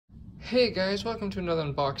Hey guys, welcome to another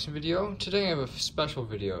unboxing video. Today I have a special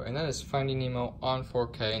video, and that is Finding Nemo on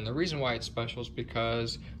 4K. And the reason why it's special is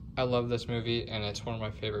because I love this movie, and it's one of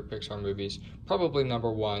my favorite Pixar movies. Probably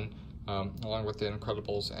number one, along with The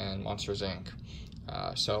Incredibles and Monsters, Inc.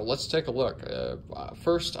 So let's take a look.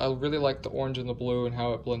 First, I really like the orange and the blue and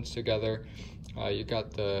how it blends together. You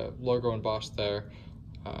got the logo embossed there.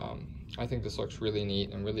 I think this looks really neat.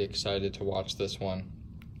 I'm really excited to watch this one.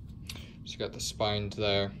 So you got the spines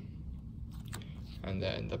there. And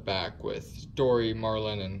then the back with Dory,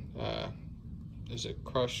 Marlin, and is it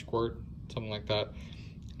Crush, Squirt, something like that.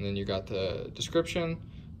 And then you got the description,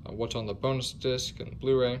 what's on the bonus disc and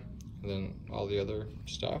Blu-ray, and then all the other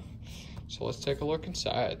stuff. So let's take a look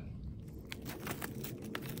inside.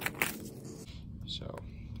 So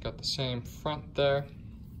got the same front there,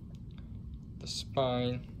 the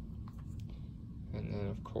spine, and then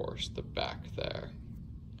of course the back there.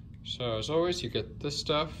 So as always, you get this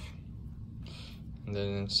stuff. And then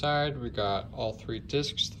inside we got all three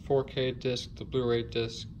discs, the 4K disc, the Blu-ray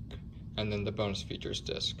disc, and then the bonus features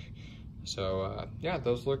disc. So yeah,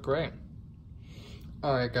 those look great.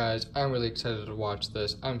 Alright guys, I'm really excited to watch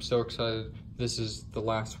this. I'm so excited. This is the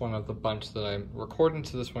last one of the bunch that I'm recording,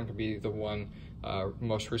 so this one could be the one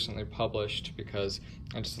most recently published because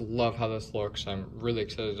I just love how this looks. I'm really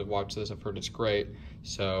excited to watch this. I've heard it's great.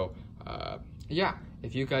 So yeah,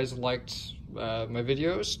 if you guys liked my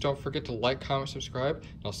videos, don't forget to like, comment, subscribe,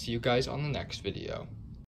 and I'll see you guys on the next video.